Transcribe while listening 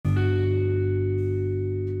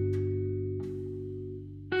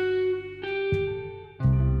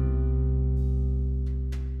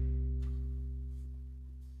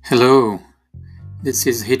Hello, this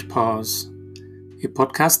is Hit Pause, a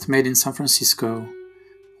podcast made in San Francisco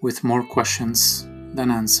with more questions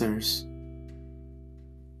than answers.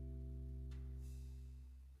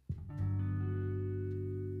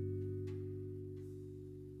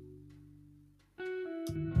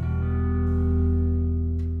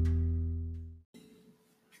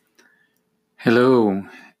 Hello,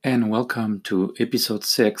 and welcome to episode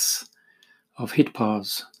 6 of Hit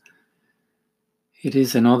Pause. It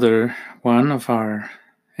is another one of our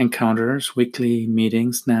encounters, weekly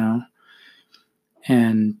meetings now,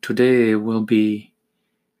 and today we'll be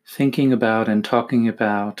thinking about and talking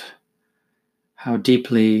about how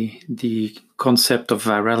deeply the concept of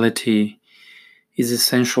virality is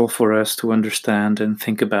essential for us to understand and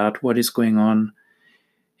think about what is going on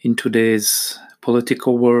in today's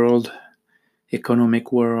political world,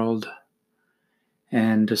 economic world,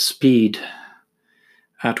 and the speed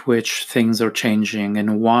at which things are changing,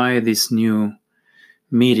 and why this new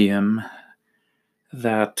medium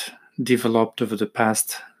that developed over the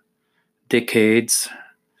past decades,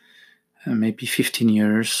 maybe 15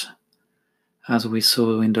 years, as we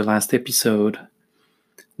saw in the last episode,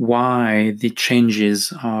 why the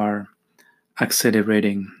changes are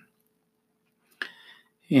accelerating.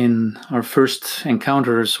 In our first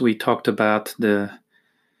encounters, we talked about the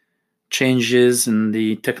changes and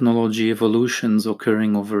the technology evolutions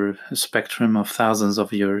occurring over a spectrum of thousands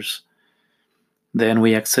of years. Then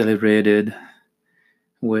we accelerated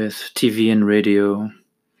with TV and radio.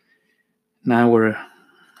 Now we're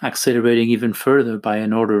accelerating even further by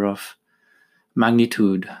an order of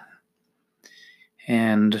magnitude.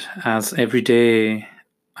 And as every day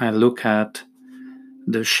I look at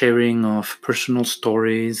the sharing of personal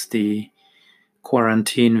stories, the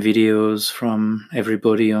quarantine videos from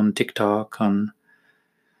everybody on TikTok, on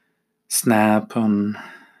Snap, on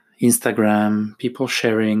Instagram, people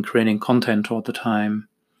sharing, creating content all the time.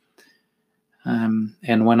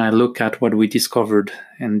 And when I look at what we discovered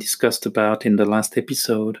and discussed about in the last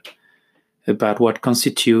episode, about what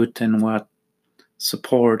constitutes and what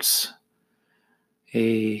supports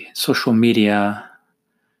a social media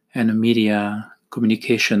and a media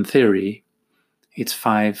communication theory, its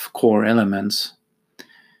 5 core elements,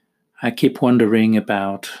 I keep wondering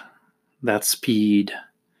about that speed,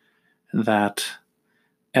 that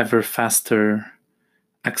ever faster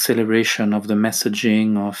acceleration of the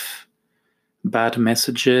messaging of bad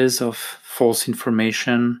messages, of false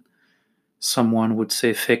information, someone would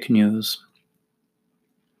say fake news.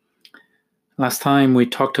 Last time we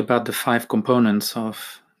talked about the 5 components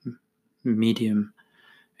of medium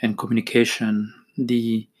and communication: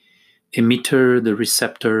 the emitter, the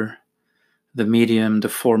receptor, the medium, the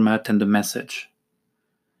format, and the message.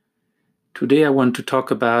 Today I want to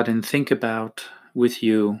talk about and think about with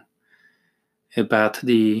you about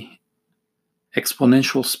the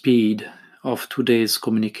exponential speed of today's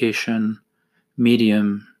communication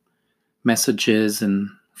medium, messages, and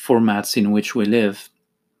formats in which we live.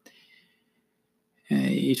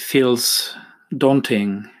 It feels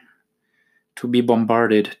daunting to be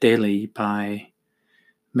bombarded daily by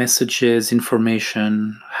messages,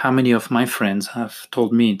 information. How many of my friends have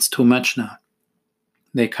told me it's too much now?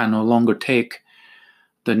 They can no longer take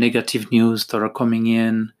the negative news that are coming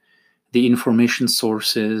in, the information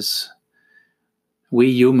sources. We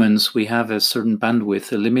humans, we have a certain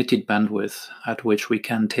bandwidth, a limited bandwidth at which we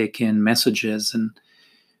can take in messages, and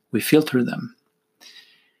we filter them.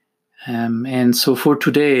 And so for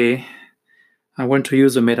today, I want to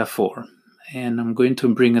use a metaphor, and I'm going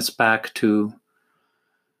to bring us back to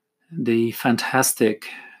the fantastic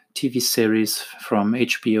TV series from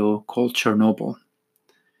HBO called Chernobyl.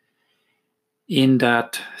 In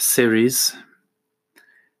that series,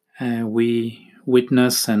 we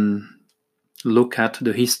witness and look at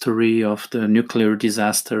the history of the nuclear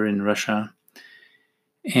disaster in Russia,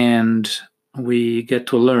 and we get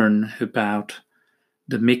to learn about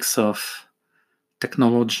the mix of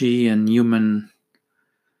technology and human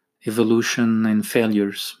evolution and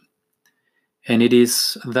failures. And it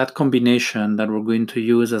is that combination that we're going to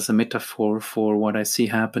use as a metaphor for what I see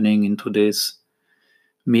happening in today's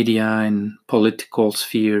media and political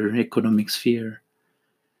sphere, economic sphere.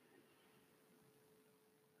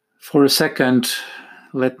 For a second,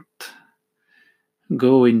 let's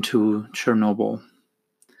go into Chernobyl.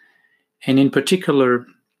 And in particular,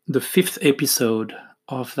 the 5th episode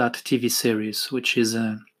of that TV series, which is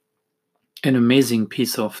an amazing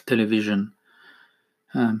piece of television.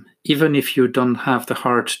 Even if you don't have the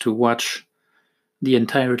heart to watch the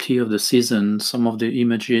entirety of the season, some of the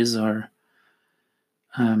images are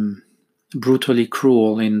brutally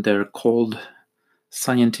cruel in their cold,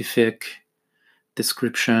 scientific,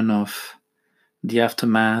 description of the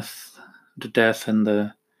aftermath, the death, and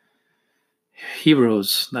the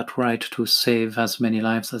heroes that tried to save as many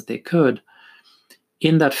lives as they could.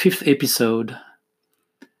 In that 5th episode,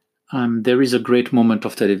 there is a great moment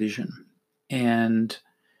of television. And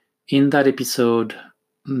in that episode,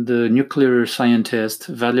 the nuclear scientist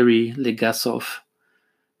Valery Legasov,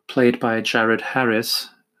 played by Jared Harris,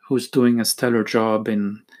 who's doing a stellar job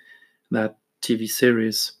in that TV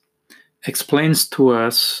series, explains to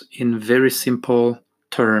us in very simple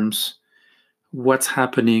terms what's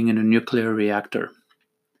happening in a nuclear reactor.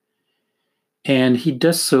 And he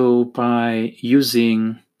does so by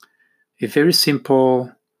using a very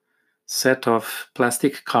simple set of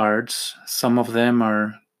plastic cards. Some of them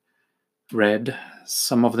are red,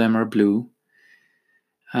 some of them are blue,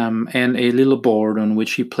 and a little board on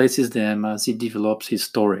which he places them as he develops his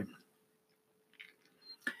story.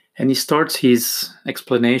 And he starts his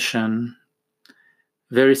explanation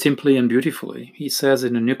very simply and beautifully. He says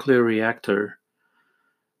in a nuclear reactor,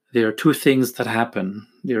 there are two things that happen.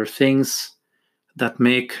 There are things that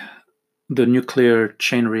make the nuclear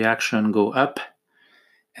chain reaction go up,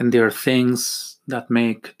 and there are things that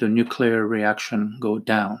make the nuclear reaction go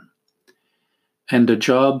down. And the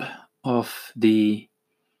job of the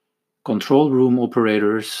control room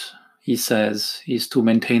operators, he says, is to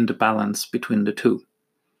maintain the balance between the two.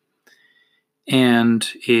 And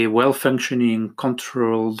a well-functioning,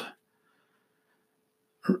 controlled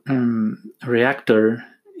reactor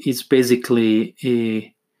is basically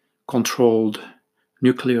a controlled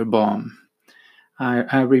nuclear bomb.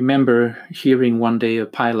 I remember hearing one day a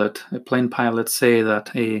plane pilot, say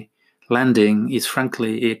that a landing is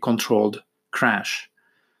frankly a controlled crash.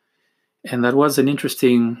 And that was an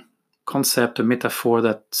interesting concept, a metaphor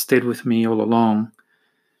that stayed with me all along.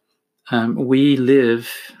 We live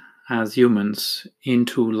as humans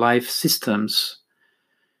into life systems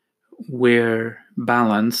where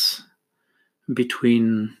balance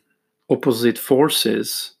between opposite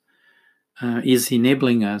forces is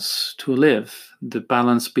enabling us to live. The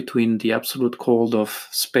balance between the absolute cold of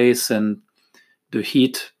space and the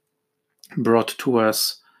heat brought to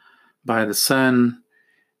us by the sun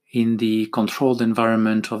in the controlled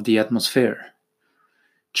environment of the atmosphere.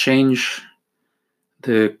 Change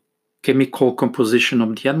the chemical composition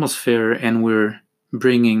of the atmosphere, and we're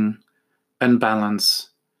bringing unbalance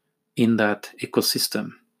in that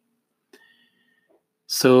ecosystem.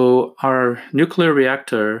 So our nuclear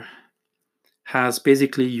reactor has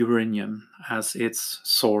basically uranium as its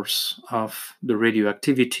source of the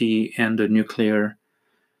radioactivity and the nuclear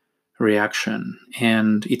reaction.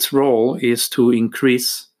 And its role is to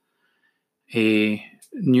increase a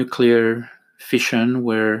nuclear fission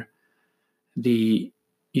where the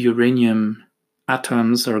uranium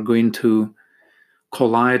atoms are going to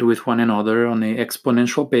collide with one another on an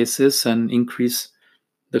exponential basis and increase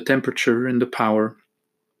the temperature and the power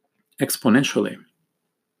exponentially.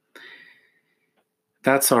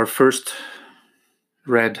 That's our first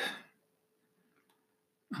red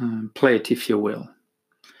plate, if you will.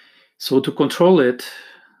 So to control it,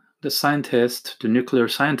 the nuclear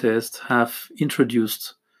scientists, have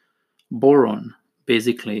introduced boron,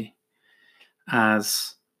 basically,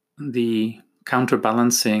 as the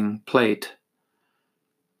counterbalancing plate,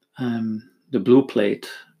 the blue plate,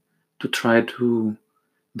 to try to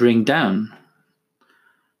bring down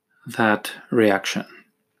that reaction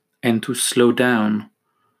and to slow down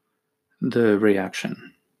the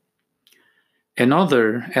reaction.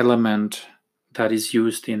 Another element that is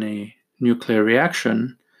used in a nuclear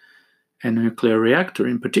reaction, and a nuclear reactor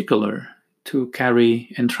in particular, to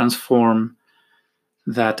carry and transform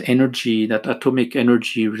that energy, that atomic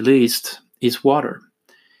energy released, is water.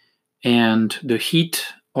 And the heat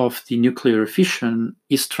of the nuclear fission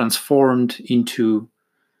is transformed into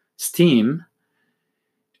steam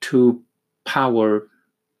to power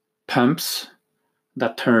pumps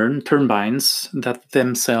that turn, turbines that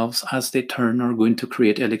themselves, as they turn, are going to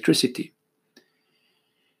create electricity.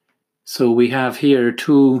 So we have here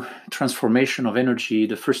two transformation of energy.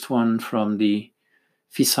 The first one from the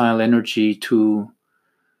fissile energy to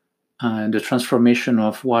the transformation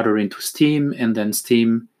of water into steam, and then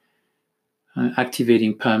steam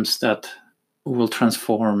activating pumps that will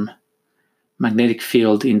transform magnetic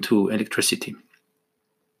field into electricity.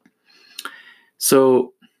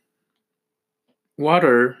 So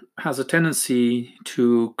water has a tendency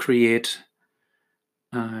to create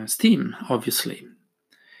steam, obviously.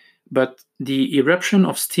 But the eruption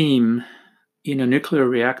of steam in a nuclear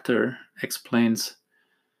reactor, explains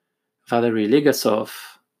Valery Legasov,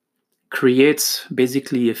 creates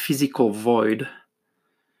basically a physical void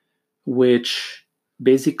which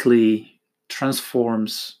basically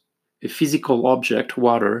transforms a physical object,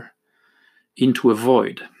 water, into a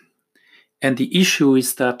void. And the issue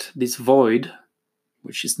is that this void,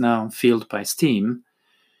 which is now filled by steam,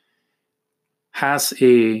 has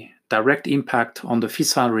a direct impact on the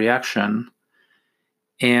fissile reaction,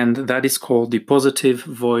 and that is called the positive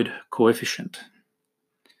void coefficient.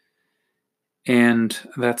 And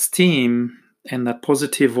that steam and that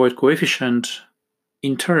positive void coefficient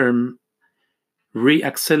in turn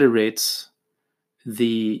reaccelerates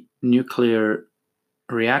the nuclear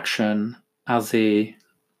reaction as a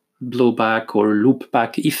blowback or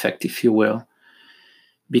loopback effect, if you will,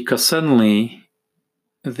 because suddenly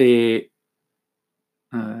the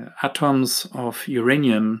atoms of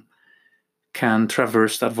uranium can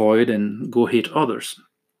traverse that void and go hit others.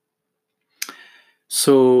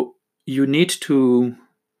 So you need to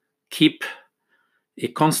keep a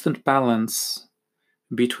constant balance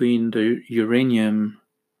between the uranium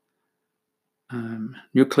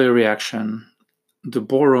nuclear reaction, the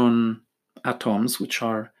boron atoms, which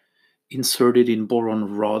are inserted in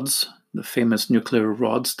boron rods, the famous nuclear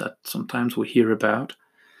rods that sometimes we hear about,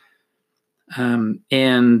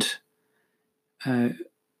 and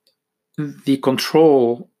the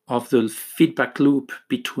control of the feedback loop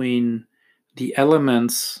between the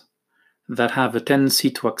elements that have a tendency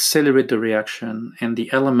to accelerate the reaction and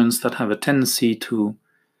the elements that have a tendency to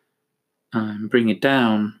bring it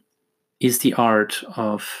down is the art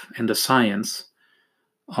of and the science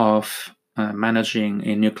of managing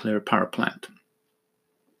a nuclear power plant.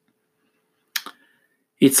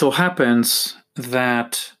 It so happens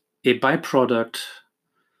that a byproduct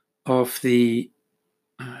of the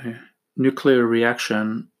nuclear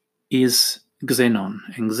reaction is xenon,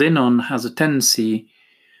 and xenon has a tendency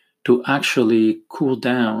to actually cool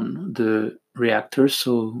down the reactor.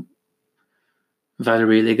 So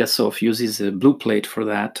Valery Legasov uses a blue plate for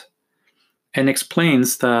that and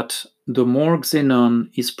explains that the more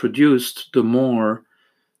xenon is produced, the more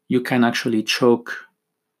you can actually choke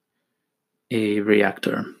a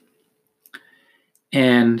reactor.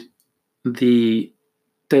 And the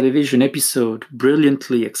television episode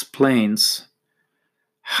brilliantly explains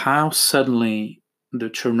how suddenly the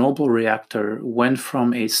Chernobyl reactor went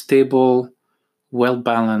from a stable,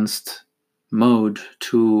 well-balanced mode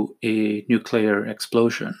to a nuclear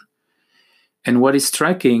explosion. And what is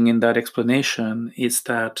striking in that explanation is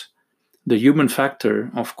that the human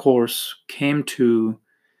factor, of course, came to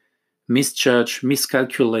misjudge,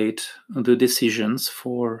 miscalculate the decisions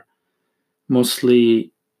for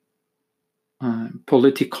mostly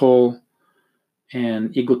political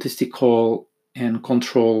and egotistical and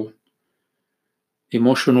control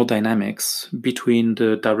emotional dynamics between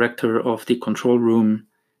the director of the control room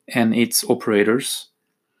and its operators,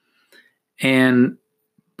 and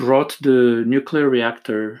brought the nuclear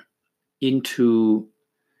reactor into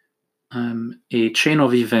a chain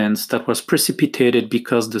of events that was precipitated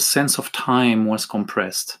because the sense of time was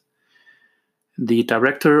compressed. The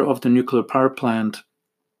director of the nuclear power plant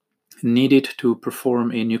needed to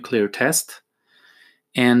perform a nuclear test,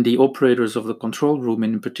 and the operators of the control room,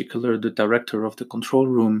 and in particular the director of the control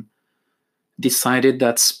room, decided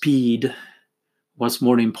that speed was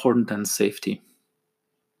more important than safety.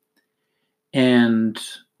 And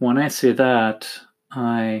when I say that,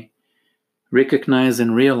 I recognize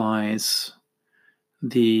and realize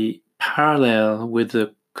the parallel with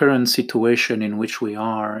the current situation in which we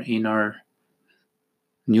are in our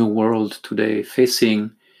new world today,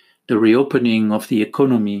 facing the reopening of the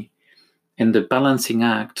economy and the balancing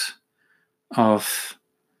act of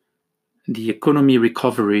the economy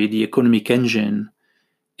recovery, the economic engine,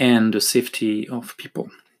 and the safety of people.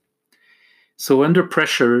 So under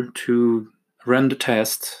pressure to run the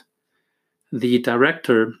test, the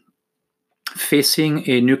director, facing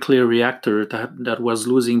a nuclear reactor that was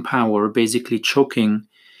losing power, basically choking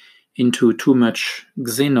into too much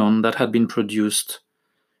xenon that had been produced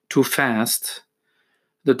too fast,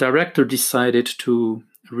 the director decided to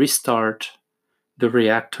restart the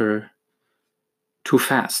reactor too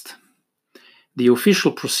fast. The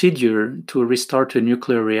official procedure to restart a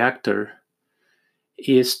nuclear reactor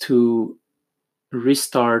is to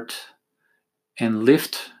restart and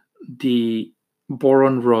lift the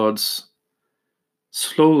boron rods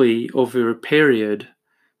slowly over a period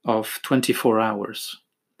of 24 hours.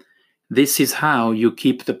 This is how you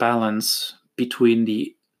keep the balance between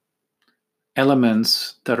the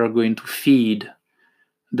elements that are going to feed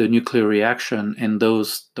the nuclear reaction and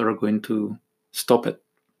those that are going to stop it.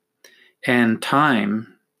 And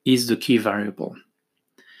time is the key variable.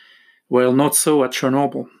 Well, not so at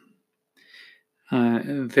Chernobyl.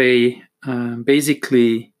 They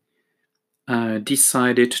basically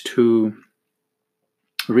decided to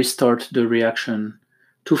restart the reaction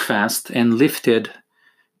too fast and lifted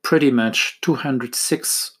pretty much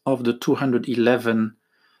 206 of the 211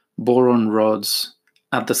 boron rods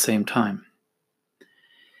at the same time.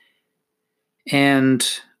 And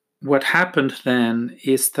what happened then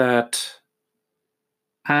is that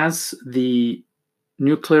as the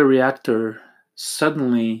nuclear reactor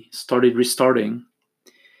suddenly started restarting,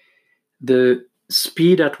 the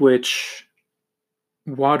speed at which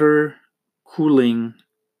water cooling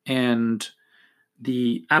and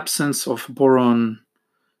the absence of boron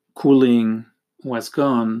cooling was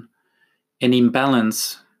gone, an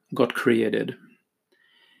imbalance got created.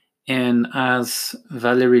 And as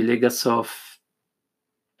Valery Legasov,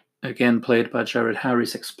 again played by Jared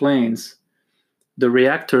Harris, explains, the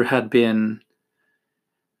reactor had been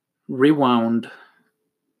rewound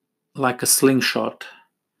like a slingshot,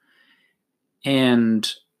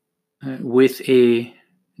 and with a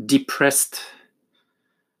depressed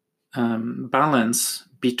balance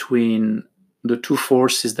between the two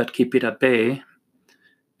forces that keep it at bay,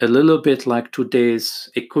 a little bit like today's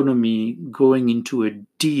economy going into a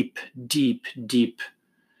deep, deep, deep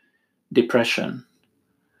depression.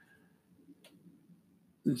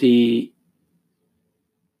 The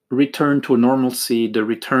return to normalcy, the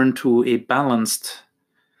return to a balanced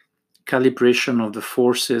calibration of the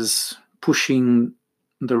forces pushing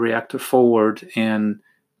the reactor forward and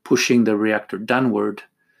pushing the reactor downward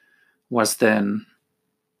was then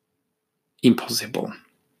impossible.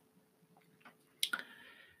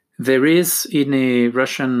 There is in a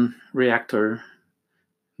Russian reactor,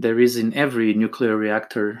 there is in every nuclear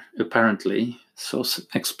reactor apparently, so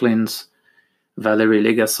explains Valery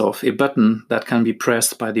Legasov, a button that can be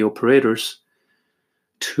pressed by the operators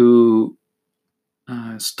to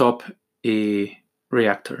stop a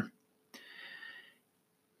reactor.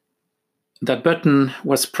 That button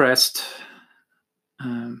was pressed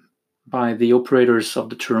by the operators of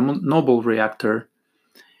the Chernobyl reactor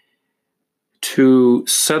to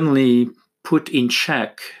suddenly put in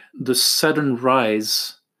check the sudden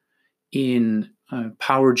rise in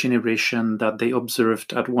power generation that they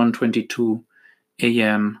observed at 1:22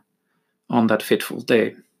 a.m. on that fateful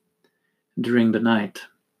day during the night.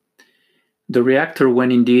 The reactor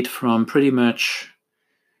went indeed from pretty much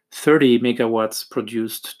 30 megawatts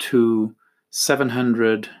produced to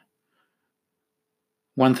 700,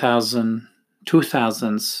 1,000,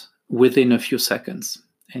 2,000s within a few seconds.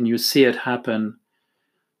 And you see it happen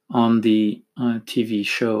on the TV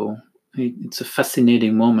show. It's a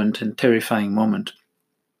fascinating moment and terrifying moment.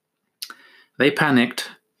 They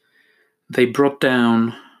panicked. They brought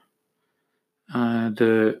down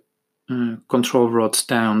the control rods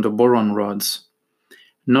down, the boron rods,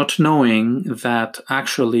 not knowing that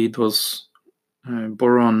actually those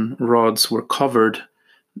boron rods were covered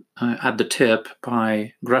at the tip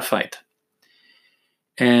by graphite.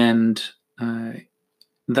 And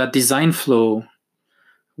that design flow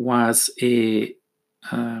was a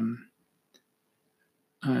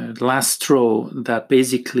last straw that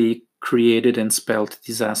basically created and spelled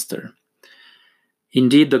disaster.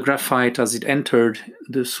 Indeed, the graphite, as it entered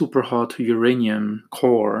the super hot uranium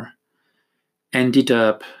core, ended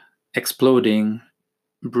up exploding,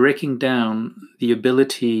 breaking down the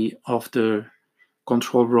ability of the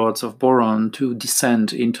control rods of boron to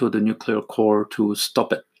descend into the nuclear core to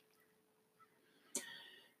stop it.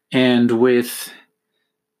 And with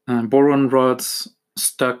boron rods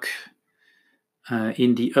stuck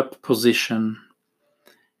in the up position,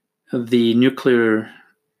 the nuclear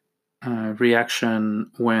reaction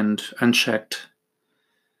went unchecked,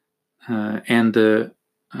 and the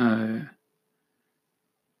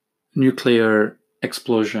nuclear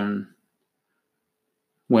explosion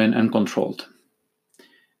went uncontrolled.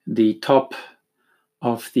 The top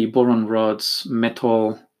of the boron rod's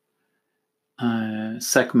metal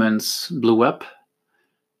segments blew up.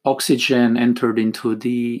 Oxygen entered into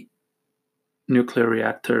the nuclear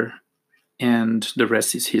reactor, and the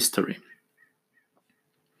rest is history.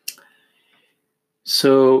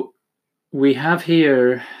 So we have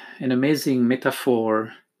here an amazing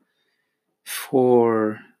metaphor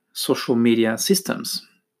for social media systems,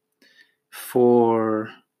 for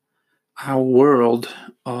our world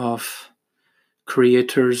of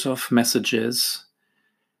creators of messages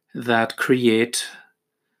that create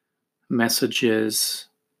messages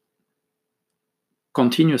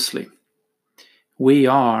continuously. We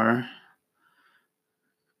are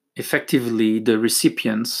effectively the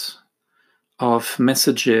recipients of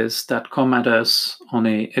messages that come at us on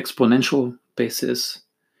an exponential basis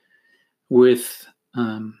with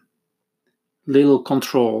little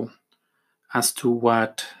control as to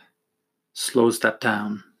what slows that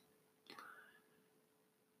down.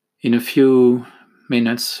 In a few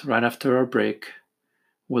minutes, right after our break,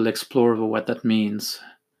 we'll explore what that means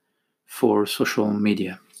for social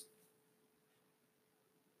media.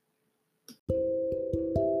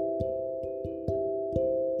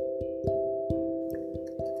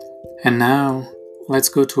 And now, let's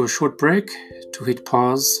go to a short break to hit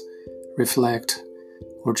pause, reflect,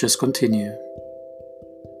 or just continue.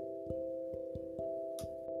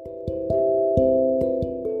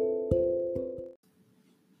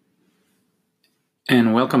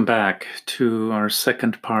 And welcome back to our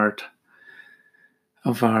second part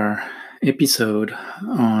of our episode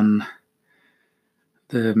on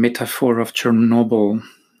the metaphor of Chernobyl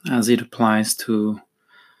as it applies to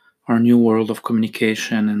our new world of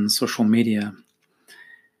communication and social media.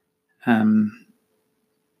 One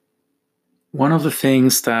of the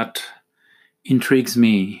things that intrigues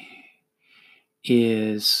me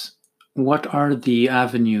is what are the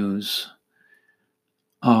avenues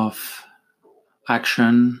of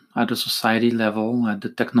action at a society level, at the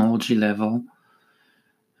technology level,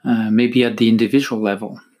 maybe at the individual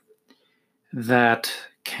level, that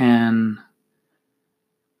can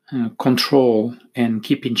control and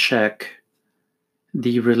keep in check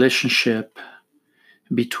the relationship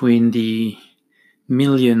between the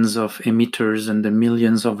millions of emitters and the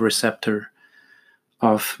millions of receptors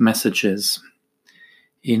of messages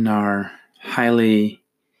in our highly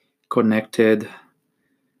connected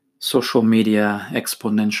social media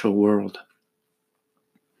exponential world.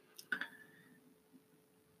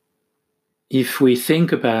 If we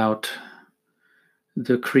think about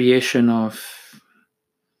the creation of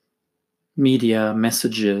media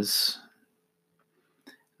messages,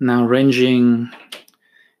 now ranging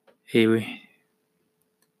a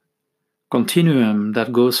continuum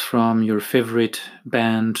that goes from your favorite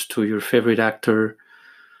band to your favorite actor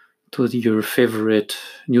to your favorite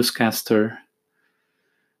newscaster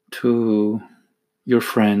to your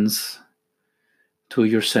friends to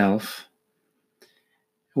yourself,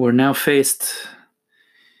 we're now faced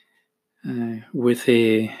with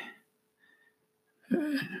a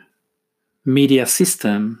media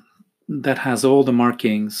system that has all the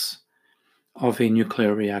markings of a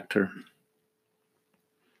nuclear reactor.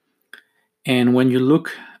 And when you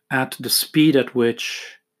look at the speed at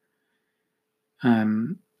which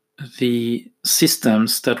the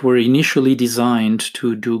systems that were initially designed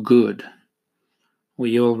to do good,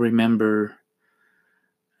 we all remember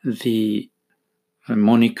the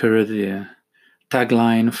moniker, the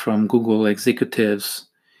tagline from Google executives,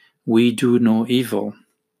 "We do no evil."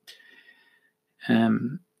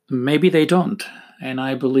 Maybe they don't, and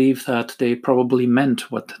I believe that they probably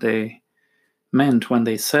meant what they meant when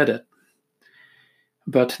they said it.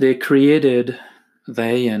 But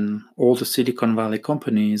they and all the Silicon Valley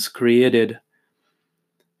companies created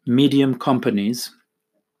medium companies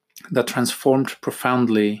that transformed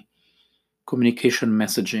profoundly communication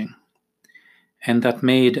messaging, and that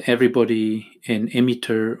made everybody an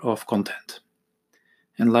emitter of content.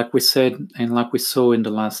 And like we said, and like we saw in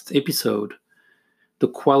the last episode, the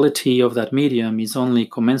quality of that medium is only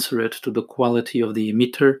commensurate to the quality of the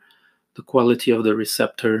emitter, the quality of the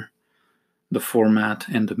receptor, the format,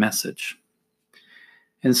 and the message.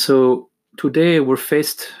 And so today we're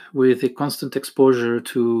faced with a constant exposure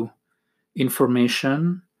to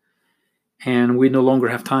information, and we no longer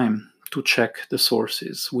have time to check the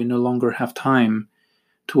sources. We no longer have time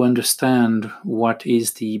to understand what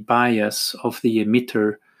is the bias of the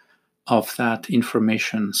emitter of that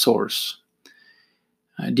information source.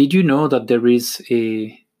 Did you know that there is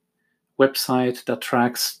a website that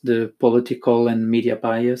tracks the political and media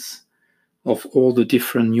bias of all the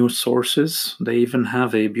different news sources? They even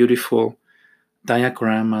have a beautiful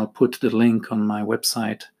diagram. I'll put the link on my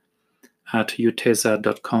website at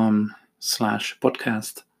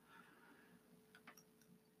utesa.com/podcast.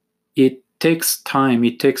 It takes time,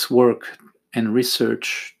 it takes work and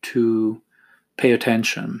research to pay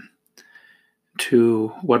attention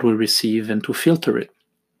to what we receive and to filter it.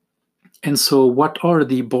 And so, what are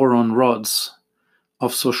the boron rods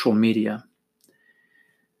of social media?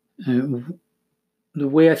 The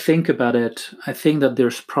way I think about it, I think that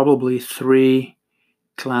there's probably three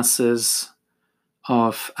classes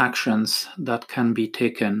of actions that can be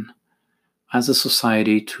taken as a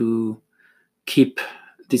society to keep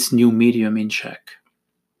this new medium in check.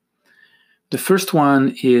 The first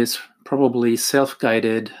one is probably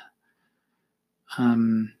self-guided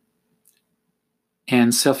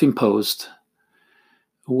and self-imposed,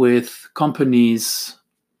 with companies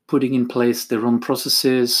putting in place their own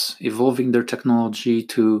processes, evolving their technology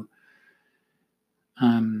to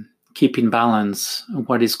keep in balance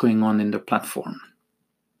what is going on in the platform.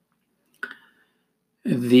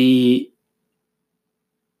 The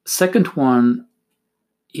second one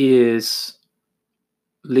is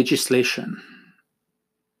legislation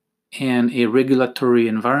and a regulatory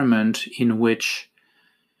environment in which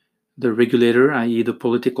the regulator, i.e. the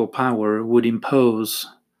political power, would impose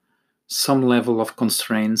some level of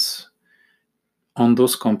constraints on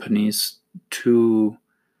those companies to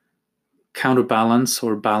counterbalance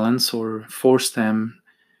or balance or force them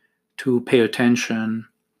to pay attention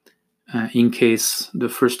in case the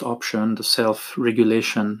first option, the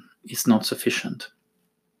self-regulation, is not sufficient.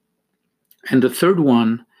 And the third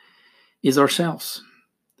one is ourselves,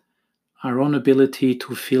 our own ability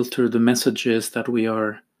to filter the messages that we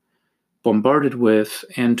are bombarded with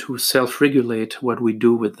and to self-regulate what we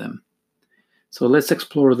do with them. So let's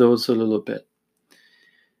explore those a little bit.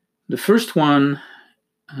 The first one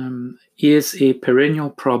is a perennial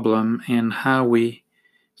problem in how we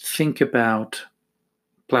think about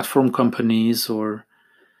platform companies or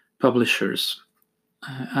publishers.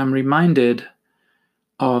 I'm reminded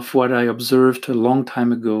of what I observed a long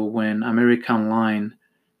time ago when America Online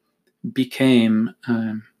became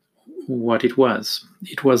what it was.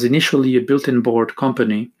 It was initially a built-in board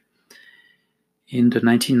company in the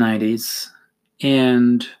 1990s,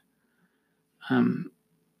 and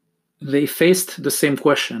they faced the same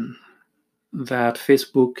question that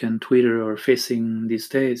Facebook and Twitter are facing these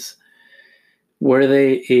days. Were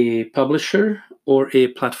they a publisher or a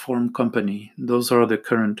platform company? Those are the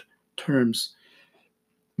current terms.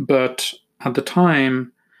 But at the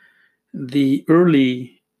time, the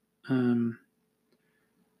early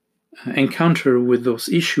encounter with those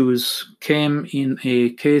issues came in a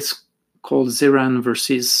case called Zeran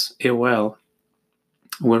versus AOL,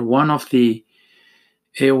 where one of the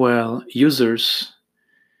AOL users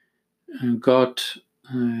got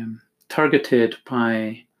targeted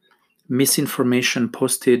by misinformation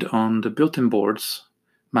posted on the bulletin boards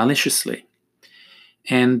maliciously.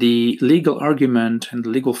 And the legal argument and the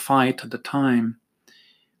legal fight at the time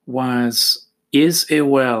was, is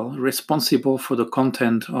AOL responsible for the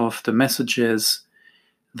content of the messages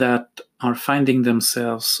that are finding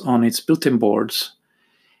themselves on its bulletin boards?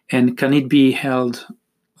 And can it be held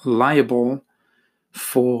liable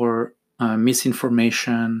for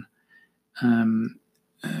misinformation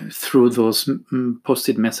through those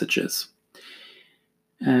posted messages?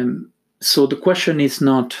 So the question is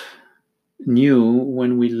not new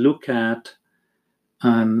when we look at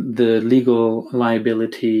the legal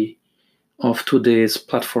liability of today's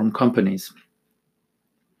platform companies.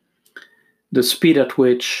 The speed at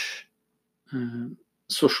which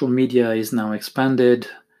social media is now expanded,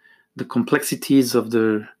 the complexities of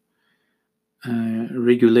the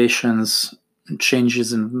regulations,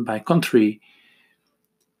 changes by country,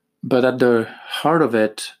 but at the heart of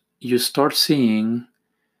it, you start seeing,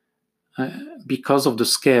 because of the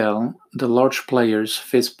scale, the large players,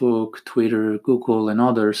 Facebook, Twitter, Google, and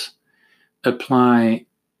others, apply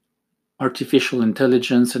artificial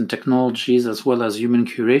intelligence and technologies as well as human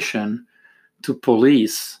curation to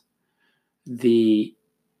police the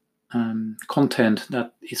content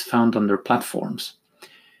that is found on their platforms.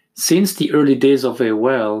 Since the early days of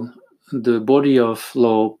AOL, the body of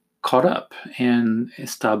law caught up and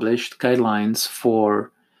established guidelines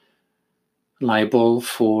for libel,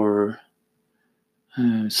 for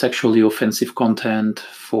sexually offensive content,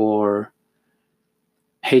 for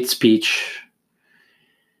hate speech.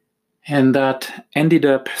 And that ended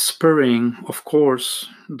up spurring, of course,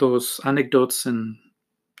 those anecdotes and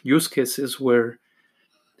use cases where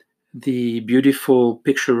the beautiful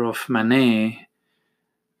picture of Manet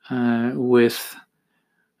with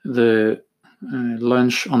the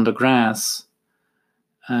lunch on the grass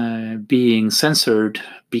being censored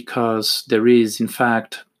because there is, in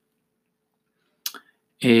fact,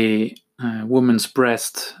 a woman's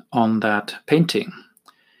breast on that painting.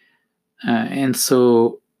 And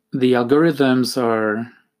so the algorithms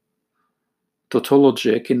are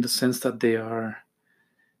tautologic in the sense that they are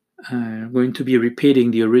going to be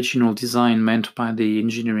repeating the original design meant by the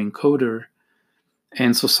engineering coder.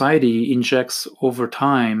 And society injects over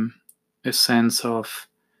time a sense of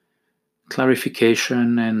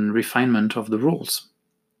clarification and refinement of the rules.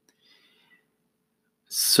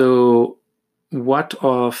 So what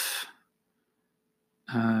of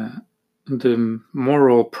the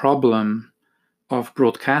moral problem of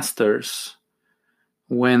broadcasters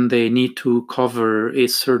when they need to cover a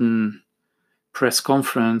certain press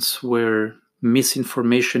conference where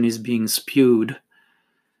misinformation is being spewed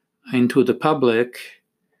into the public,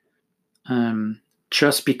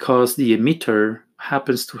 just because the emitter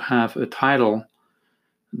happens to have a title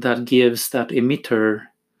that gives that emitter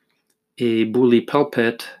a bully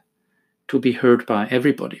pulpit to be heard by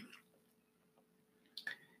everybody.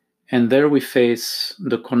 And there we face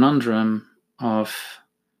the conundrum of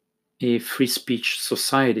a free speech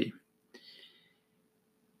society.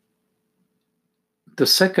 The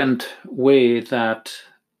second way that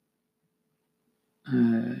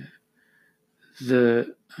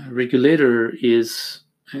the regulator is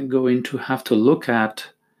going to have to look at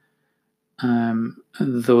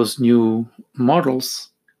those new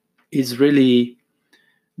models is really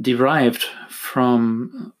derived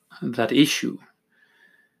from that issue.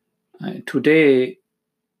 Today,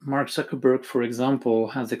 Mark Zuckerberg, for example,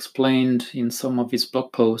 has explained in some of his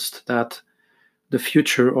blog posts that the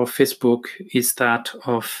future of Facebook is that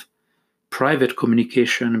of private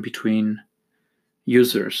communication between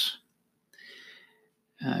users.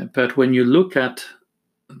 But when you look at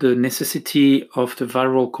the necessity of the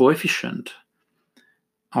viral coefficient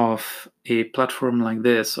of a platform like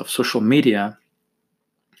this, of social media,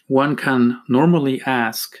 one can normally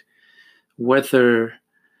ask whether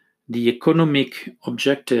the economic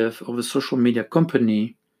objective of a social media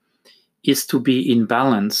company is to be in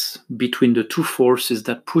balance between the two forces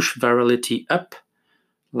that push virality up,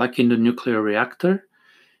 like in the nuclear reactor,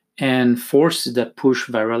 and forces that push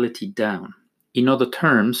virality down. In other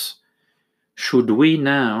terms, should we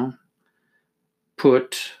now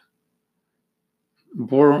put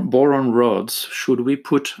boron rods, should we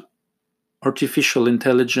put artificial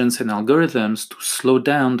intelligence and algorithms to slow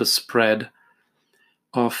down the spread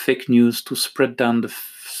of fake news, to spread down the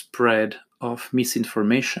spread of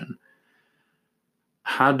misinformation?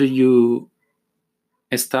 How do you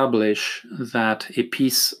establish that a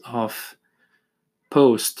piece of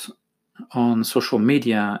post on social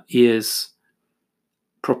media is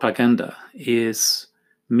propaganda, is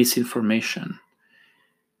misinformation?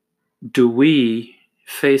 Do we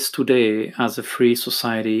face today, as a free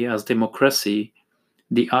society, as democracy,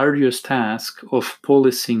 the arduous task of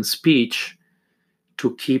policing speech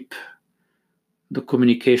to keep the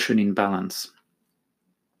communication in balance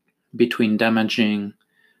between damaging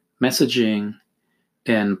messaging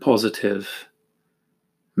and positive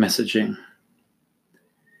messaging?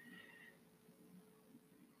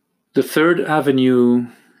 The third avenue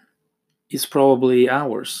is probably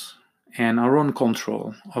ours and our own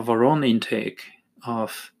control of our own intake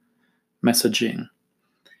of messaging.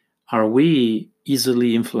 Are we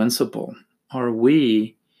easily influenceable? Are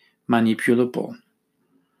we manipulable?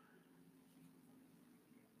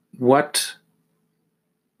 What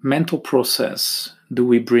mental process do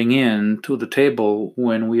we bring in to the table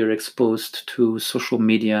when we are exposed to social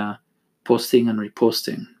media posting and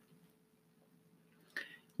reposting?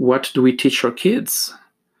 What do we teach our kids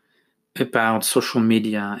about social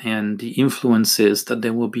media and the influences that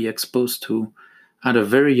they will be exposed to at a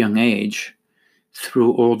very young age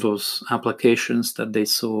through all those applications that they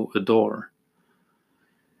so adore?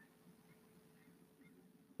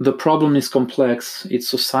 The problem is complex, it's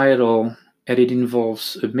societal, and it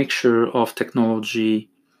involves a mixture of technology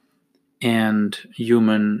and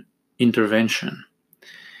human intervention.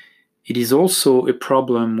 It is also a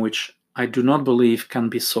problem which I do not believe can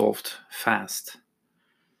be solved fast.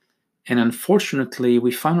 And unfortunately,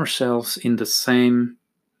 we find ourselves in the same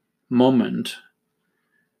moment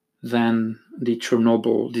than the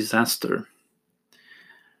Chernobyl disaster.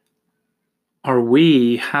 Are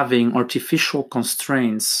we having artificial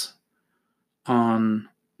constraints on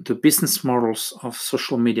the business models of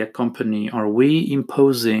social media company? Are we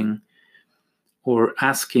imposing or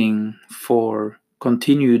asking for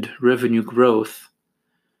continued revenue growth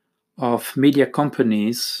of media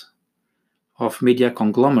companies, of media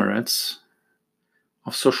conglomerates,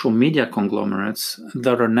 of social media conglomerates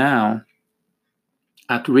that are now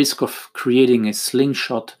at risk of creating a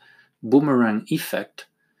slingshot boomerang effect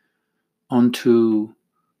onto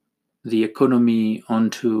the economy,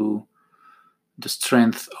 onto the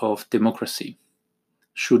strength of democracy?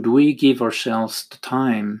 Should we give ourselves the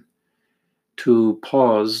time to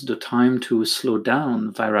pause, the time to slow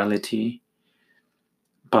down virality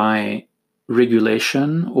by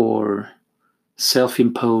regulation or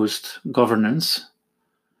self-imposed governance,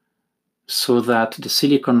 so that the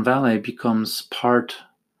Silicon Valley becomes part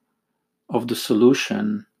of the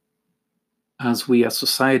solution as we as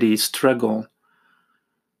society struggle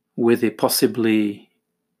with a possibly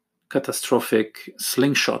catastrophic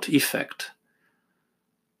slingshot effect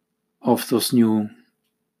of those new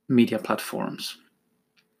media platforms?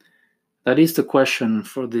 That is the question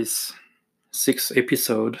for this 6th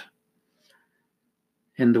episode,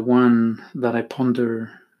 and the one that I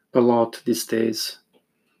ponder a lot these days,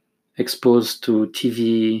 exposed to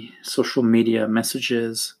TV, social media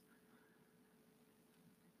messages.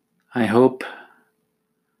 I hope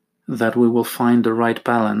that we will find the right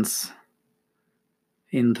balance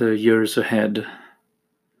in the years ahead,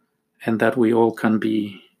 and that we all can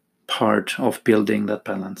be part of building that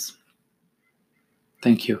balance.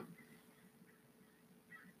 Thank you.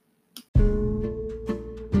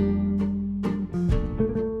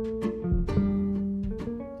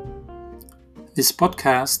 This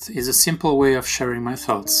podcast is a simple way of sharing my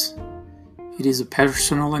thoughts. It is a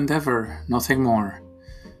personal endeavor, nothing more,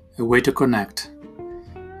 a way to connect.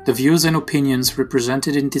 The views and opinions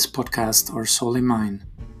represented in this podcast are solely mine.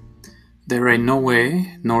 They are in no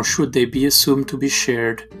way, nor should they be assumed to be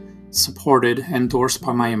shared, supported, endorsed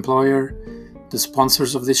by my employer, the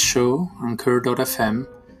sponsors of this show, Anchor.fm,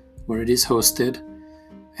 where it is hosted,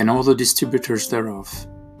 and all the distributors thereof.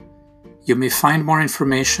 You may find more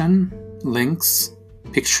information, links,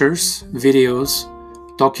 pictures, videos,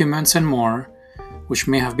 documents, and more, which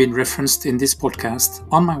may have been referenced in this podcast,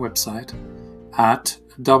 on my website at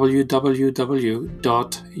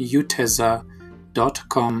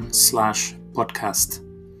www.uteza.com/podcast.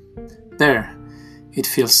 There, it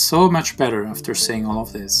feels so much better after saying all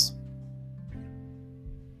of this.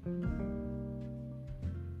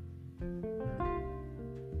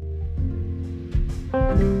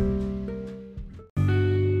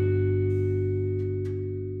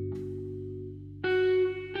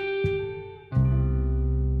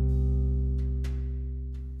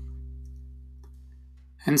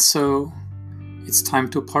 And so, it's time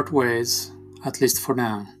to part ways, at least for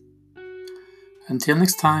now. Until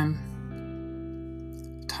next time,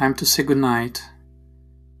 time to say goodnight,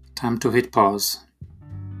 time to hit pause.